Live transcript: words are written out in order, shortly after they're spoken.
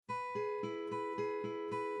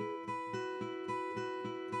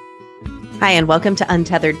Hi, and welcome to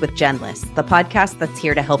Untethered with Jenless, the podcast that's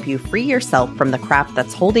here to help you free yourself from the crap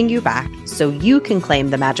that's holding you back so you can claim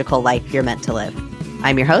the magical life you're meant to live.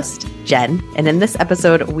 I'm your host, Jen, and in this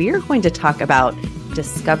episode, we are going to talk about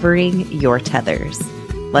discovering your tethers.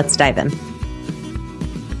 Let's dive in.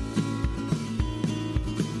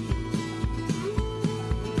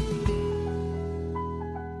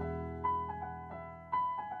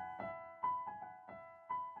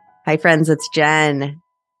 Hi, friends, it's Jen.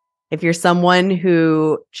 If you're someone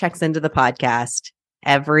who checks into the podcast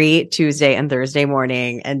every Tuesday and Thursday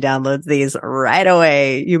morning and downloads these right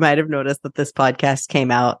away, you might have noticed that this podcast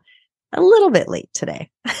came out a little bit late today.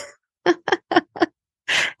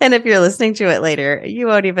 And if you're listening to it later, you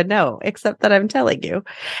won't even know, except that I'm telling you.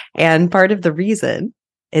 And part of the reason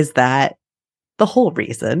is that the whole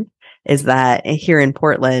reason is that here in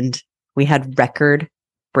Portland, we had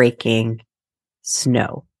record-breaking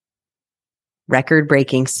snow.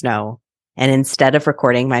 Record-breaking snow. And instead of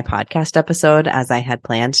recording my podcast episode as I had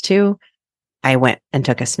planned to, I went and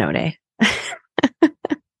took a snow day.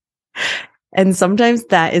 And sometimes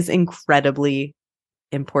that is incredibly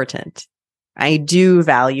important. I do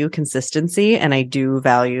value consistency and I do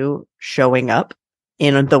value showing up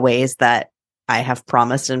in the ways that I have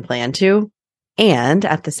promised and planned to. And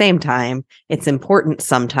at the same time, it's important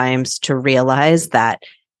sometimes to realize that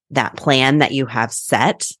that plan that you have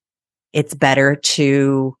set, it's better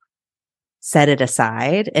to set it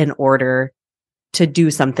aside in order to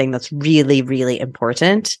do something that's really, really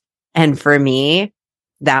important. And for me,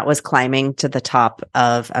 that was climbing to the top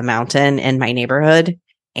of a mountain in my neighborhood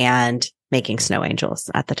and making snow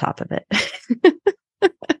angels at the top of it.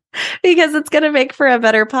 Because it's going to make for a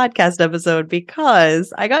better podcast episode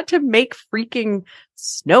because I got to make freaking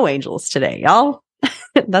snow angels today, y'all.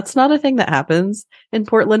 That's not a thing that happens in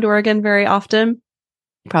Portland, Oregon very often.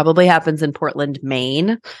 Probably happens in Portland,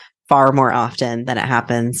 Maine, far more often than it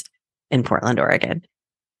happens in Portland, Oregon.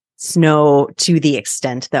 Snow to the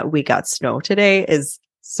extent that we got snow today is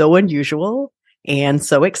so unusual and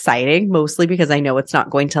so exciting, mostly because I know it's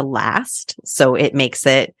not going to last. So it makes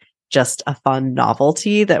it just a fun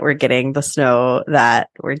novelty that we're getting the snow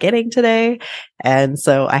that we're getting today. And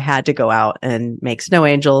so I had to go out and make snow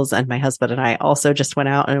angels. And my husband and I also just went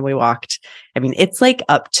out and we walked. I mean, it's like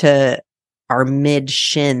up to our mid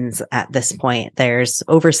shins at this point. There's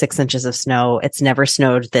over 6 inches of snow. It's never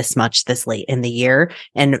snowed this much this late in the year.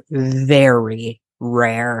 And very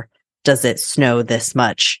rare does it snow this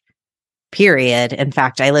much, period. In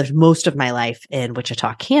fact, I lived most of my life in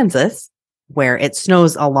Wichita, Kansas, where it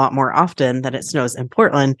snows a lot more often than it snows in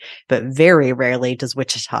Portland, but very rarely does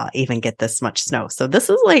Wichita even get this much snow. So this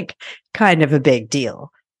is like kind of a big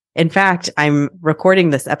deal. In fact, I'm recording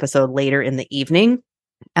this episode later in the evening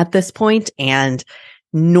at this point, and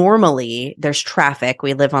normally there's traffic.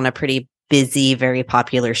 We live on a pretty busy, very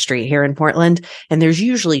popular street here in Portland, and there's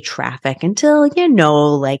usually traffic until,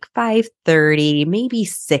 like 5:30, maybe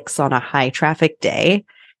 6 on a high traffic day.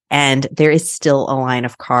 And there is still a line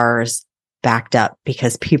of cars backed up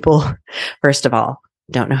because people, first of all,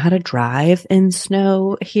 don't know how to drive in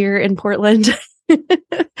snow here in Portland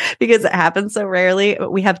because it happens so rarely.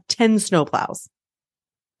 We have 10 snowplows,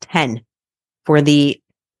 10 for the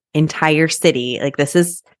entire city. Like this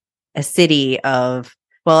is a city of,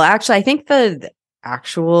 well, actually, I think the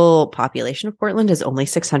actual population of Portland is only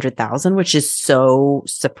 600,000, which is so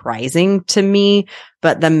surprising to me.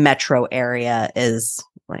 But the metro area is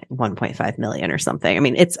like 1.5 million or something. I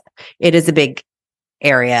mean, it is a big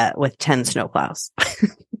area with 10 snowplows.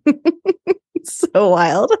 It's so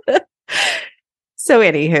wild. So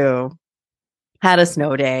anywho, had a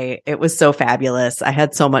snow day. It was so fabulous. I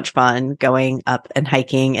had so much fun going up and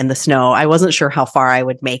hiking in the snow. I wasn't sure how far I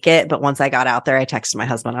would make it, but once I got out there, I texted my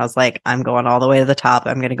husband. I was like, I'm going all the way to the top.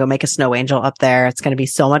 I'm going to go make a snow angel up there. It's going to be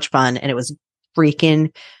so much fun. And it was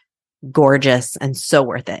freaking gorgeous and so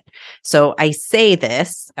worth it. So I say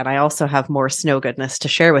this, and I also have more snow goodness to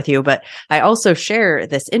share with you, but I also share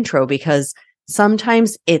this intro because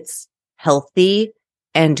sometimes it's healthy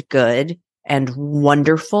and good and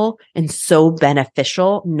wonderful and so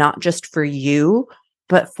beneficial, not just for you,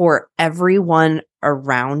 but for everyone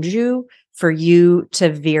around you, for you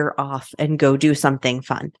to veer off and go do something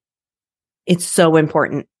fun. It's so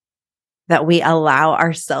important that we allow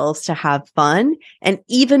ourselves to have fun. And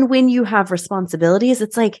even when you have responsibilities,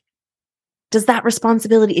 it's like, does that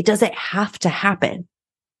responsibility, does it have to happen?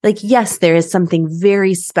 Like, yes, there is something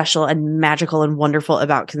very special and magical and wonderful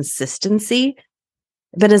about consistency.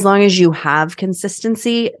 But as long as you have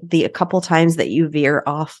consistency, the couple times that you veer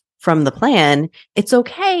off from the plan, it's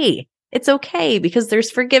okay. it's okay because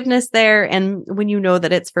there's forgiveness there. And when you know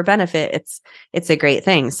that it's for benefit, it's a great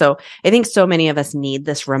thing. So I think so many of us need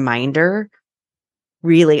this reminder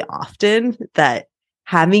really often that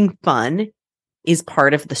having fun is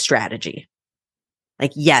part of the strategy.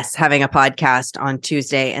 Like, yes, having a podcast on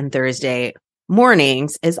Tuesday and Thursday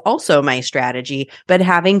mornings is also my strategy, but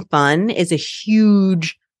having fun is a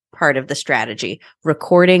huge part of the strategy.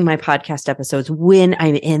 Recording my podcast episodes when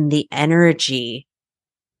I'm in the energy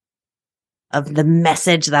of the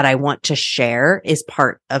message that I want to share is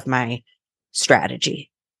part of my strategy.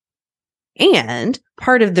 And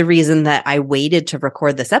part of the reason that I waited to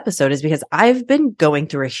record this episode is because I've been going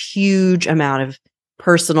through a huge amount of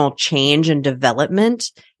personal change and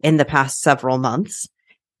development in the past several months.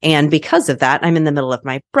 And because of that, I'm in the middle of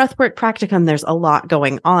my breathwork practicum. There's a lot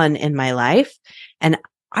going on in my life. And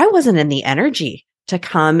I wasn't in the energy to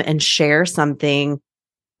come and share something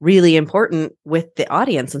really important with the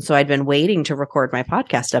audience. And so I'd been waiting to record my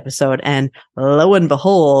podcast episode. And lo and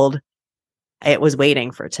behold, it was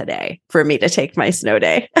waiting for today for me to take my snow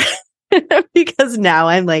day because now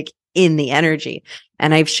I'm like in the energy.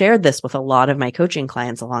 And I've shared this with a lot of my coaching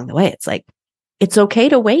clients along the way. It's like, it's okay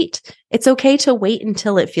to wait. It's okay to wait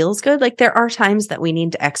until it feels good. Like there are times that we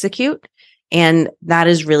need to execute, and that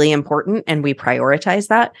is really important. And we prioritize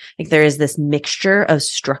that. Like there is this mixture of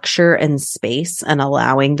structure and space and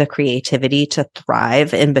allowing the creativity to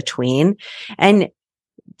thrive in between. And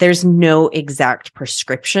there's no exact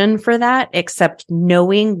prescription for that, except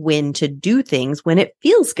knowing when to do things when it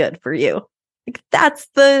feels good for you. Like that's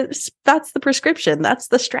the prescription. That's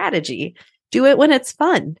the strategy. Do it when it's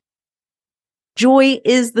fun. Joy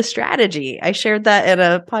is the strategy. I shared that in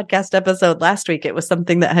a podcast episode last week. It was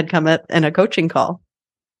something that had come up in a coaching call.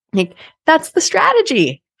 Like, that's the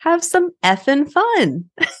strategy. Have some effing fun.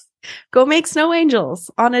 Go make snow angels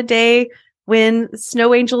on a day when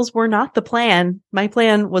snow angels were not the plan. My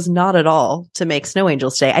plan was not at all to make snow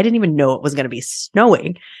angels today. I didn't even know it was going to be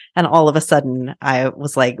snowing. And all of a sudden I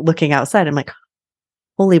was like looking outside. I'm like,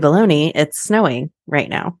 holy baloney, it's snowing right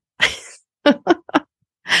now.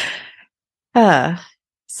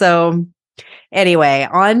 So anyway,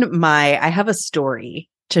 I have a story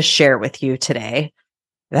to share with you today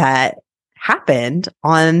that happened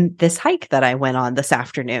on this hike that I went on this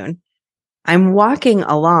afternoon. I'm walking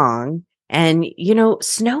along and,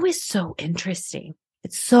 snow is so interesting.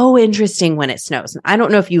 It's so interesting when it snows. And I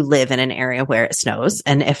don't know if you live in an area where it snows.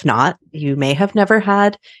 And if not, you may have never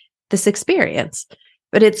had this experience,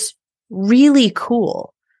 but it's really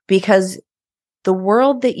cool because the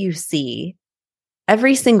world that you see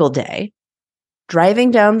every single day,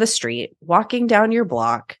 driving down the street, walking down your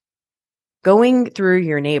block, going through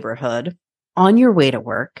your neighborhood, on your way to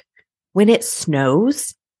work, when it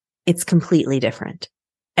snows, it's completely different.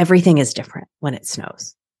 Everything is different when it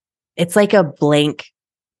snows. It's like a blank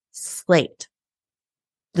slate.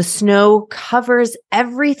 The snow covers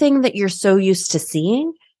everything that you're so used to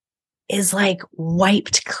seeing is like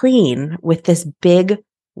wiped clean with this big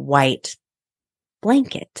white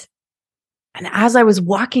blanket. And as I was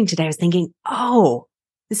walking today, I was thinking, oh,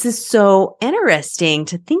 this is so interesting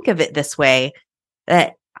to think of it this way,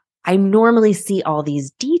 that I normally see all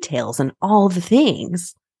these details and all the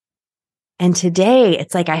things. And today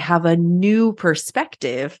it's like I have a new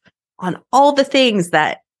perspective on all the things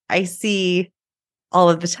that I see all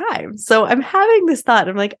of the time. So I'm having this thought.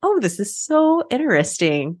 I'm like, oh, this is so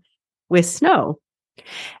interesting with snow.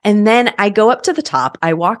 And then I go up to the top.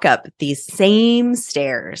 I walk up these same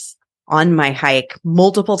stairs on my hike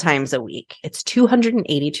multiple times a week. It's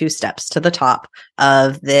 282 steps to the top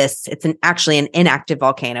of this. It's actually an inactive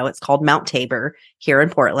volcano. It's called Mount Tabor here in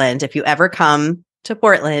Portland. If you ever come to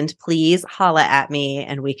Portland, please holla at me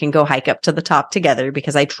and we can go hike up to the top together,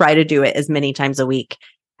 because I try to do it as many times a week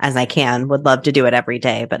as I can. Would love to do it every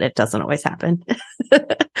day, but it doesn't always happen.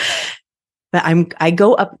 But I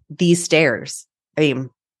go up these stairs.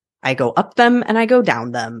 I go up them and I go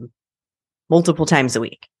down them multiple times a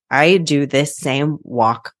week. I do this same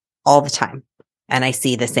walk all the time, and I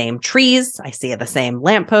see the same trees. I see the same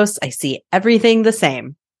lampposts. I see everything the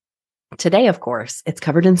same. Today, of course, it's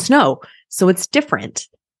covered in snow, so it's different.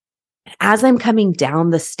 As I'm coming down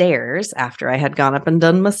the stairs after I had gone up and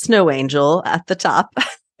done my snow angel at the top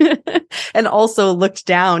and also looked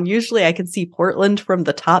down, usually I could see Portland from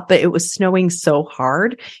the top, but it was snowing so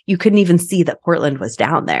hard, you couldn't even see that Portland was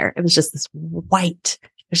down there. It was just this white.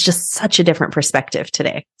 It's just such a different perspective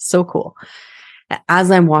today. So cool. As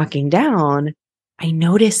I'm walking down, I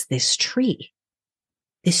notice this tree.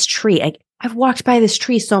 I've walked by this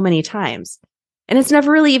tree so many times, and it's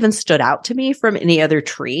never really even stood out to me from any other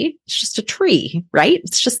tree. It's just a tree, right?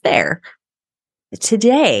 It's just there.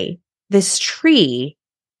 Today, this tree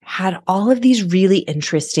had all of these really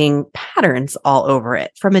interesting patterns all over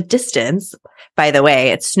it from a distance. By the way,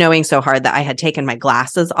 it's snowing so hard that I had taken my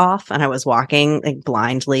glasses off and I was walking like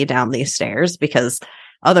blindly down these stairs because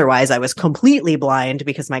otherwise I was completely blind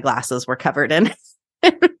because my glasses were covered in,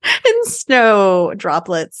 in snow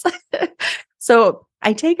droplets. So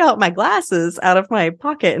I take out my glasses out of my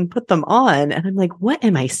pocket and put them on. And I'm like, what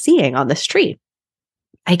am I seeing on this tree?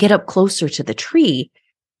 I get up closer to the tree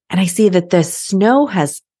and I see that the snow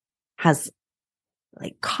has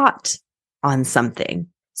like caught on something.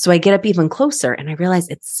 So I get up even closer and I realize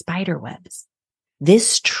it's spider webs.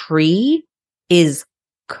 This tree is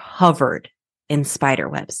covered in spider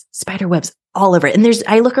webs all over it. And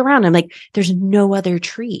I look around, I'm like, there's no other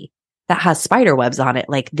tree that has spider webs on it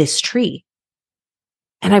like this tree.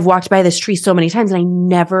 And I've walked by this tree so many times and I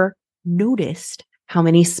never noticed how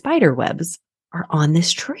many spider webs are on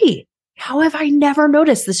this tree. How have I never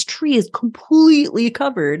noticed? This tree is completely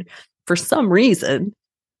covered for some reason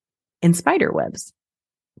in spider webs.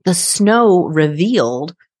 The snow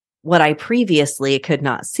revealed what I previously could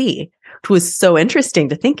not see, which was so interesting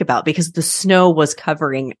to think about because the snow was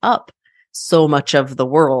covering up so much of the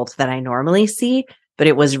world that I normally see, but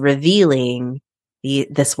it was revealing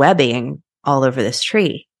this webbing all over this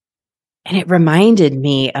tree. And it reminded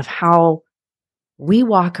me of how we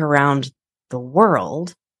walk around the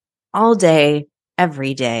world all day,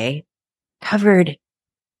 every day, covered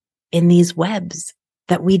in these webs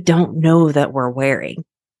that we don't know that we're wearing.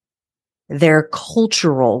 They're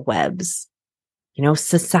cultural webs,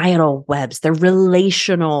 societal webs, they're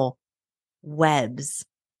relational webs,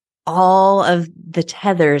 all of the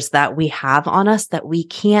tethers that we have on us that we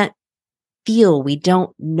can't feel, we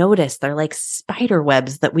don't notice. They're like spider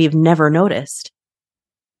webs that we've never noticed.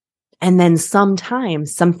 And then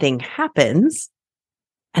sometimes something happens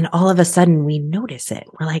and all of a sudden we notice it.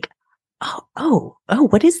 We're like, oh,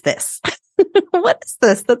 what is this? What is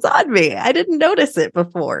this that's on me? I didn't notice it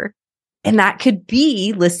before. And that could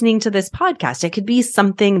be listening to this podcast. It could be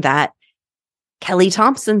something that Kelly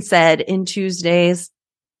Thompson said in Tuesday's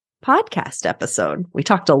podcast episode. We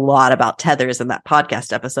talked a lot about tethers in that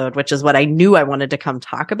podcast episode, which is what I knew I wanted to come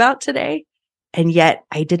talk about today. And yet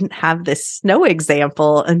I didn't have this snow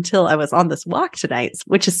example until I was on this walk tonight,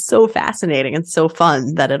 which is so fascinating and so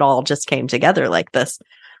fun that it all just came together like this.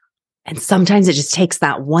 And sometimes it just takes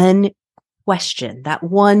that one question, that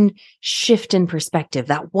one shift in perspective,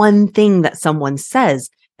 that one thing that someone says.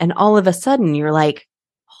 And all of a sudden you're like,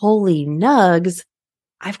 holy nugs,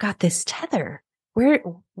 I've got this tether.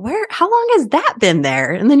 How long has that been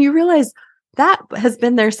there? And then you realize that has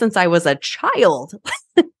been there since I was a child.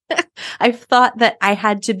 I've thought that I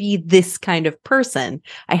had to be this kind of person.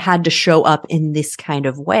 I had to show up in this kind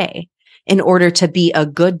of way. In order to be a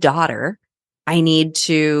good daughter, I need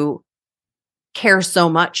to care so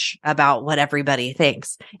much about what everybody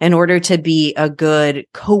thinks. In order to be a good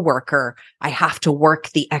coworker, I have to work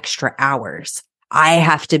the extra hours. I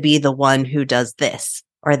have to be the one who does this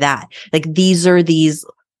or that. Like these are these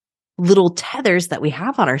little tethers that we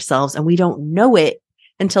have on ourselves and we don't know it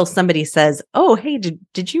until somebody says, oh, hey,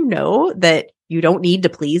 did you know that you don't need to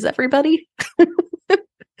please everybody?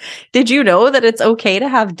 Did you know that it's okay to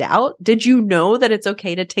have doubt? Did you know that it's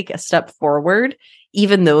okay to take a step forward,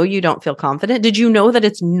 even though you don't feel confident? Did you know that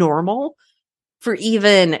it's normal for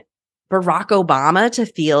even Barack Obama to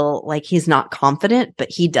feel like he's not confident, but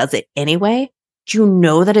he does it anyway? Do you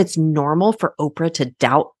know that it's normal for Oprah to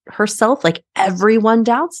doubt herself? Like everyone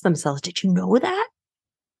doubts themselves. Did you know that?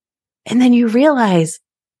 And then you realize,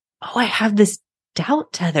 oh, I have this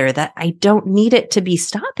doubt tether that I don't need it to be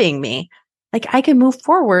stopping me. Like I can move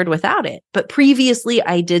forward without it. But previously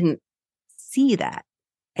I didn't see that.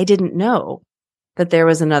 I didn't know that there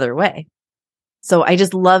was another way. So I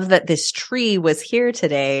just love that this tree was here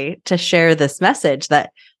today to share this message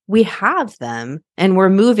that we have them and we're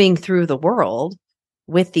moving through the world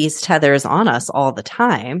with these tethers on us all the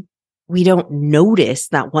time. We don't notice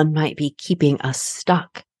that one might be keeping us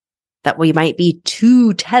stuck, that we might be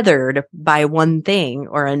too tethered by one thing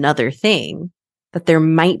or another thing, that there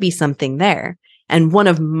might be something there. And one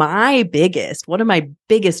of my biggest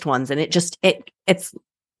ones, and it's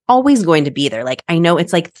always going to be there. Like, I know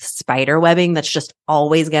it's like spider webbing that's just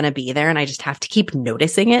always going to be there. And I just have to keep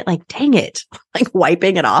noticing it. Like, dang it, like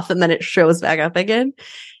wiping it off and then it shows back up again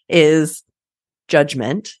is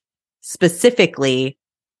judgment, specifically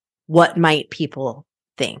what might people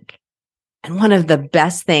think. And one of the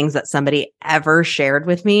best things that somebody ever shared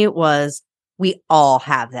with me was we all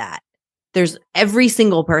have that. Every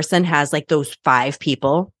single person has like those 5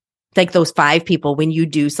 people, when you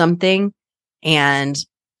do something and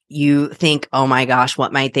you think, oh my gosh,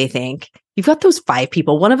 what might they think? You've got those 5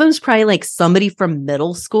 people. One of them is probably like somebody from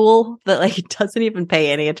middle school that like doesn't even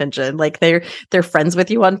pay any attention. Like they're friends with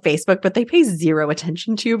you on Facebook, but they pay 0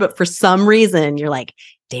 attention to you. But for some reason, you're like,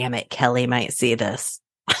 damn it, Kelly might see this.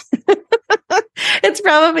 It's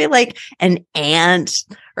probably like an aunt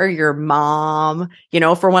or your mom,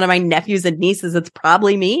 for one of my nephews and nieces, it's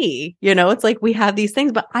probably me. It's like we have these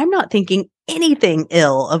things, but I'm not thinking anything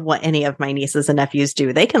ill of what any of my nieces and nephews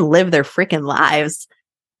do. They can live their freaking lives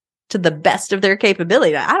to the best of their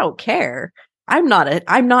capability. I don't care. I'm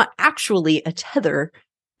not actually a tether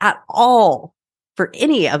at all for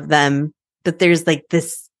any of them, but there's like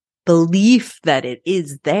this belief that it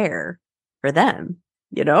is there for them,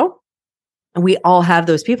 And we all have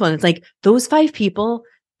those people. And it's like those 5 people,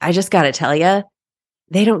 I just got to tell you,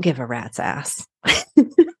 they don't give a rat's ass.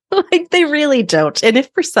 Like they really don't. And if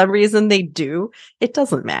for some reason they do, it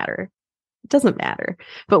doesn't matter. It doesn't matter.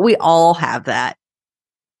 But we all have that,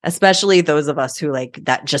 especially those of us who like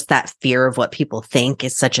that, just that fear of what people think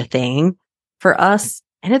is such a thing for us.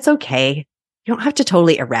 And it's okay. You don't have to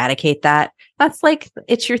totally eradicate that. That's like,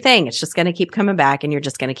 it's your thing. It's just going to keep coming back and you're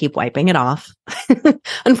just going to keep wiping it off.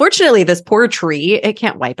 Unfortunately, this poor tree, it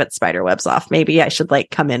can't wipe its spider webs off. Maybe I should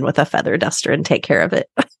like come in with a feather duster and take care of it.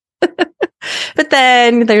 But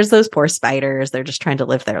then there's those poor spiders. They're just trying to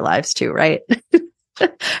live their lives too, right? I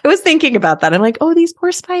was thinking about that. I'm like, oh, these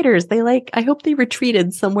poor spiders. I hope they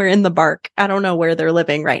retreated somewhere in the bark. I don't know where they're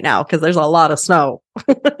living right now because there's a lot of snow.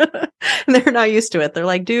 And they're not used to it. They're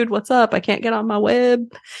like, dude, what's up? I can't get on my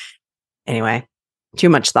web. Anyway, too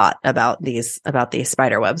much thought about these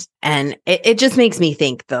spider webs. And it just makes me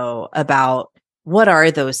think though about what are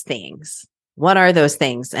those things? What are those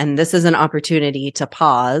things? And this is an opportunity to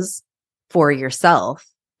pause for yourself.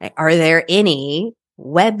 Are there any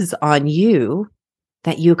webs on you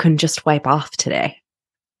that you can just wipe off today?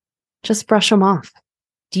 Just brush them off.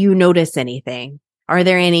 Do you notice anything? Are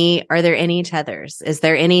there any tethers? Is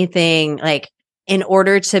there anything like, in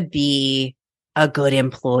order to be a good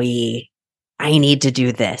employee, I need to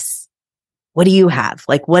do this? What do you have?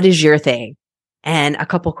 Like, what is your thing? And a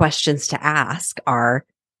couple questions to ask are,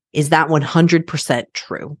 is that 100%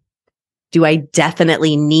 true? Do I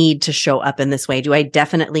definitely need to show up in this way? Do I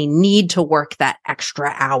definitely need to work that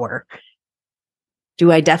extra hour? Do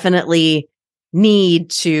I definitely need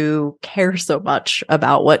to care so much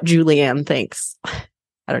about what Julianne thinks?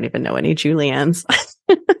 I don't even know any Juliannes.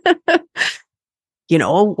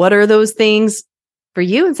 What are those things for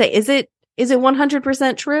you? And say, is it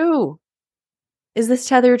 100% true? Is this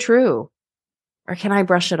tether true? Or can I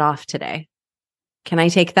brush it off today? Can I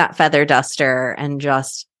take that feather duster and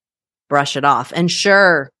just brush it off? And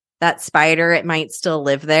sure, that spider, it might still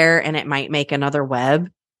live there and it might make another web.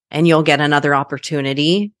 And you'll get another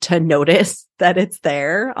opportunity to notice that it's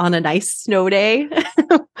there on a nice snow day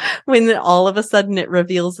when all of a sudden it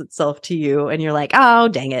reveals itself to you and you're like, oh,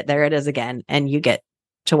 dang it, there it is again. And you get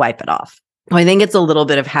to wipe it off. I think it's a little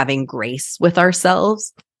bit of having grace with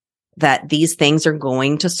ourselves that these things are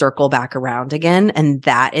going to circle back around again. And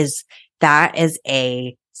that is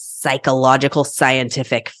a psychological,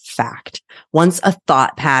 scientific fact. Once a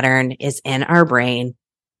thought pattern is in our brain,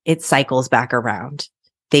 it cycles back around.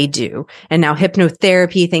 They do. And now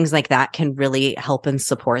hypnotherapy, things like that can really help and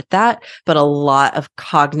support that. But a lot of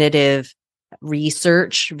cognitive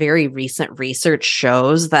research, very recent research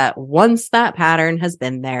shows that once that pattern has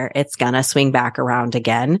been there, it's going to swing back around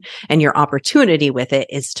again. And your opportunity with it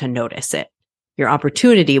is to notice it. Your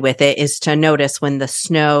opportunity with it is to notice when the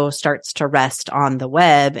snow starts to rest on the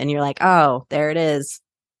web and you're like, oh, there it is.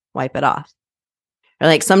 Wipe it off. Or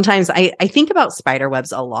like sometimes I think about spider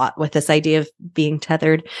webs a lot with this idea of being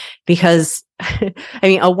tethered because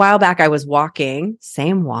a while back I was walking,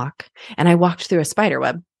 same walk, and I walked through a spider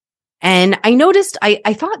web. And I noticed,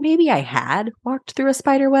 I thought maybe I had walked through a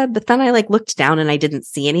spider web, but then I looked down and I didn't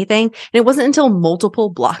see anything. And it wasn't until multiple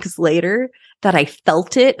blocks later that I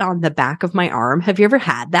felt it on the back of my arm. Have you ever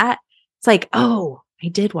had that? It's like, oh, I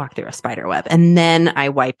did walk through a spider web. And then I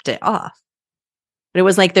wiped it off. But it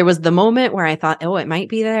was like, there was the moment where I thought, oh, it might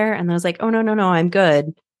be there. And I was like, oh, no, I'm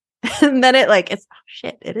good. And then it's, oh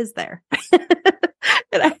shit, it is there.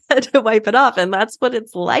 And I had to wipe it off. And that's what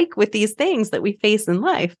it's like with these things that we face in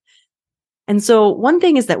life. And so one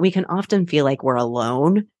thing is that we can often feel like we're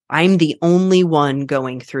alone. I'm the only one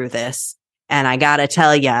going through this. And I got to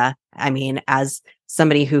tell you, as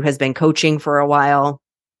somebody who has been coaching for a while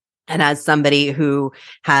and as somebody who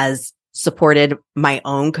has supported my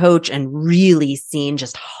own coach and really seen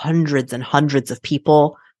just hundreds and hundreds of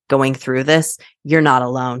people going through this, you're not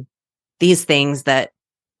alone. These things that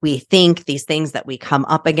we think, these things that we come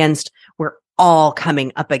up against, we're all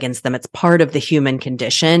coming up against them. It's part of the human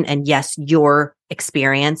condition. And yes, your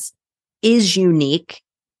experience is unique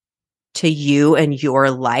to you and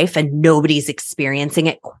your life, and nobody's experiencing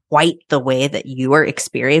it quite the way that you are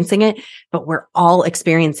experiencing it, but we're all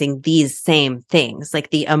experiencing these same things, like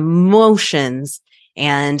the emotions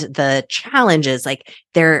and the challenges, like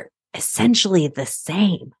they're essentially the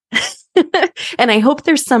same. And I hope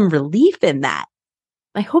there's some relief in that.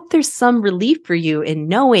 I hope there's some relief for you in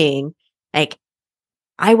knowing, like,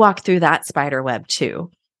 I walk through that spider web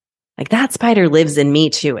too. Like, that spider lives in me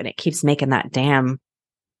too, and it keeps making that damn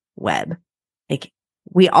web. Like,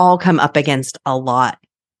 we all come up against a lot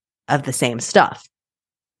of the same stuff.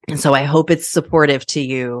 And so I hope it's supportive to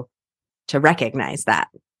you to recognize that.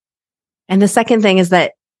 And the second thing is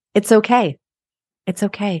that it's okay. It's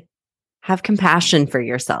okay. Have compassion for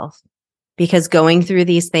yourself, because going through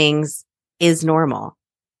these things is normal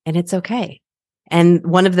and it's okay. And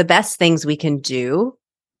one of the best things we can do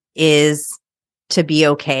is to be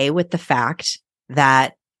okay with the fact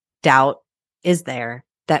that doubt is there,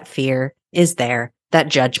 that fear is there, that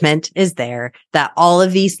judgment is there, that all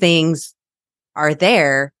of these things are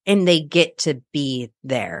there and they get to be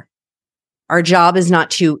there. Our job is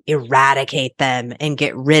not to eradicate them and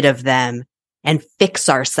get rid of them and fix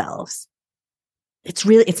ourselves.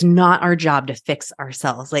 It's not our job to fix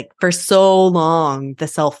ourselves. Like, for so long, the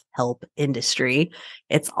self-help industry,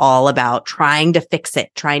 it's all about trying to fix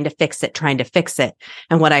it, trying to fix it, trying to fix it.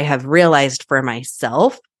 And what I have realized for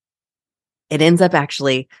myself, it ends up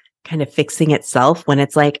actually kind of fixing itself when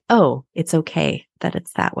it's like, oh, it's okay that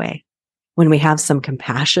it's that way. When we have some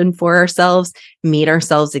compassion for ourselves, meet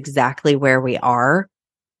ourselves exactly where we are,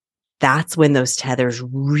 that's when those tethers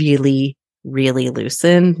really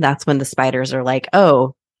loosen. That's when the spiders are like,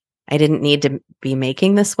 oh, I didn't need to be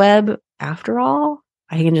making this web after all.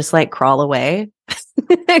 I can just like crawl away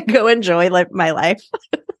and go enjoy my life.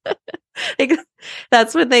 Like,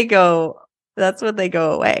 that's when they go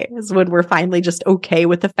away, is when we're finally just okay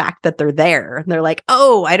with the fact that they're there. And they're like,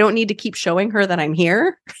 oh, I don't need to keep showing her that I'm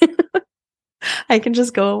here. I can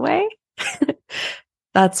just go away.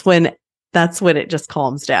 That's when it just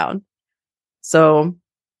calms down. So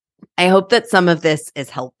I hope that some of this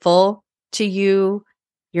is helpful to you.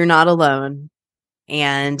 You're not alone,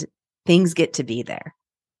 and things get to be there.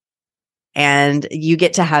 And you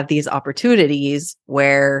get to have these opportunities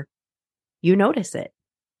where you notice it.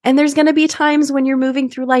 And there's going to be times when you're moving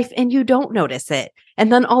through life and you don't notice it.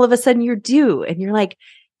 And then all of a sudden you do. And you're like,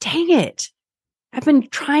 dang it. I've been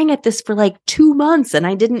trying at this for like 2 months and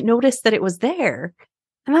I didn't notice that it was there.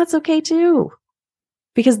 And that's okay too.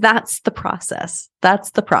 Because that's the process.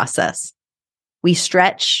 That's the process. We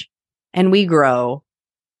stretch and we grow,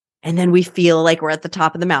 and then we feel like we're at the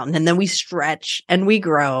top of the mountain, and then we stretch and we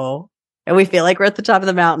grow and we feel like we're at the top of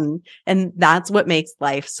the mountain. And that's what makes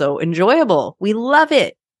life so enjoyable. We love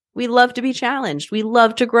it. We love to be challenged. We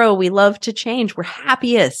love to grow. We love to change. We're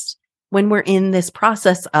happiest when we're in this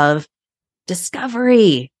process of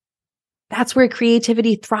discovery. That's where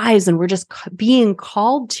creativity thrives, and we're just being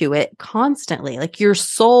called to it constantly. Like, your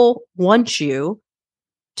soul wants you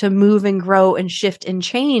to move and grow and shift and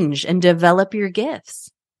change and develop your gifts.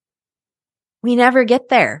 We never get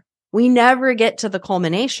there. We never get to the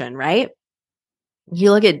culmination, right?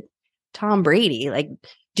 You look at Tom Brady, like,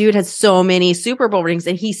 dude has so many Super Bowl rings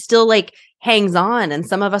and he still like hangs on. And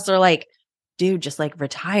some of us are like, dude, just like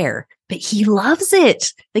retire. But he loves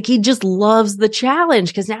it. Like, he just loves the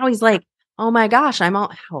challenge, because now he's like, oh my gosh, how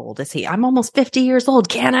old is he? I'm almost 50 years old.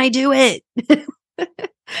 Can I do it?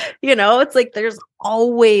 It's like there's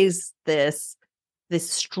always this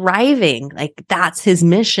striving. Like, that's his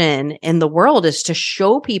mission in the world, is to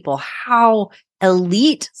show people how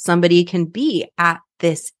elite somebody can be at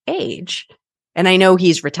this age. And I know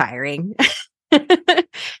he's retiring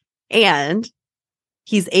and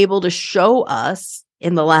he's able to show us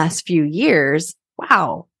in the last few years,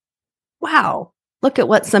 wow, look at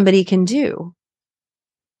what somebody can do.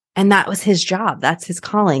 And that was his job. That's his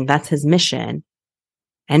calling. That's his mission.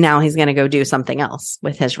 And now he's going to go do something else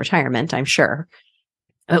with his retirement, I'm sure.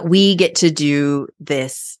 But we get to do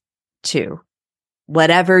this too.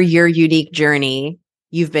 Whatever your unique journey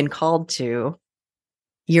you've been called to,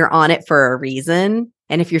 you're on it for a reason.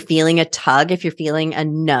 And if you're feeling a tug, if you're feeling a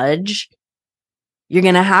nudge, you're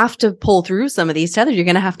going to have to pull through some of these tethers. You're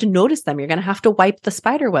going to have to notice them. You're going to have to wipe the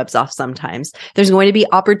spider webs off sometimes. There's going to be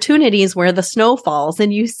opportunities where the snow falls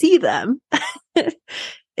and you see them.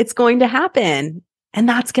 It's going to happen. And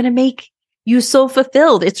that's going to make you so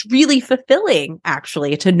fulfilled. It's really fulfilling,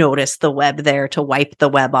 actually, to notice the web there, to wipe the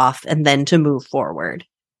web off, and then to move forward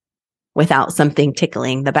without something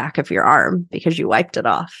tickling the back of your arm because you wiped it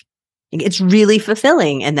off. It's really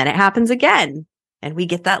fulfilling. And then it happens again. And we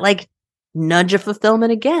get that like nudge of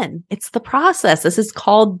fulfillment again. It's the process. This is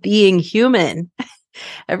called being human.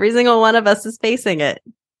 Every single one of us is facing it.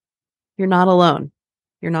 You're not alone.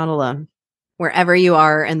 You're not alone. Wherever you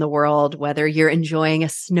are in the world, whether you're enjoying a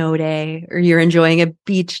snow day or you're enjoying a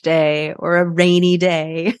beach day or a rainy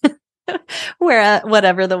day,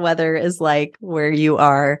 whatever the weather is like where you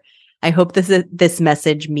are, I hope this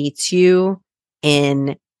message meets you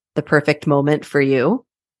in the perfect moment for you,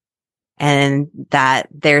 and that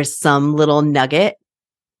there's some little nugget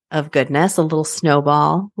of goodness, a little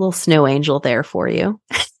snowball, a little snow angel there for you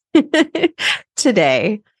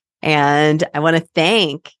today. And I want to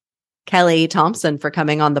thank Kelly Thompson for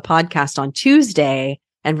coming on the podcast on Tuesday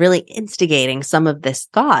and really instigating some of this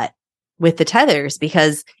thought with the tethers,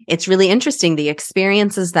 because it's really interesting. The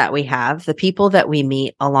experiences that we have, the people that we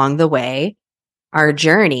meet along the way, our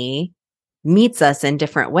journey meets us in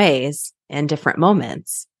different ways in different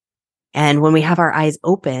moments. And when we have our eyes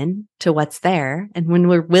open to what's there, and when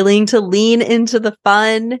we're willing to lean into the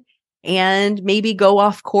fun and maybe go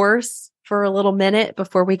off course for a little minute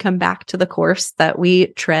before we come back to the course that we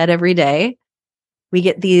tread every day, we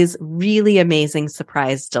get these really amazing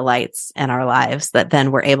surprise delights in our lives that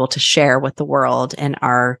then we're able to share with the world in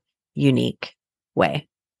our unique way.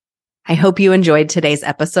 I hope you enjoyed today's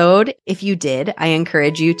episode. If you did, I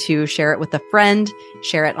encourage you to share it with a friend,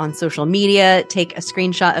 share it on social media, take a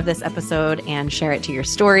screenshot of this episode and share it to your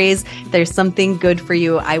stories. If there's something good for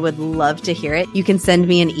you, I would love to hear it. You can send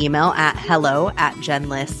me an email at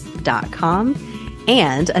hello@jenliss.com.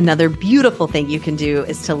 And another beautiful thing you can do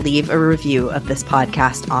is to leave a review of this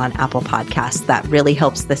podcast on Apple Podcasts. That really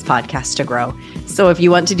helps this podcast to grow. So if you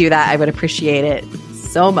want to do that, I would appreciate it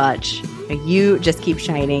so much. You just keep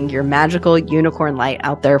shining your magical unicorn light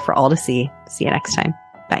out there for all to see. See you next time.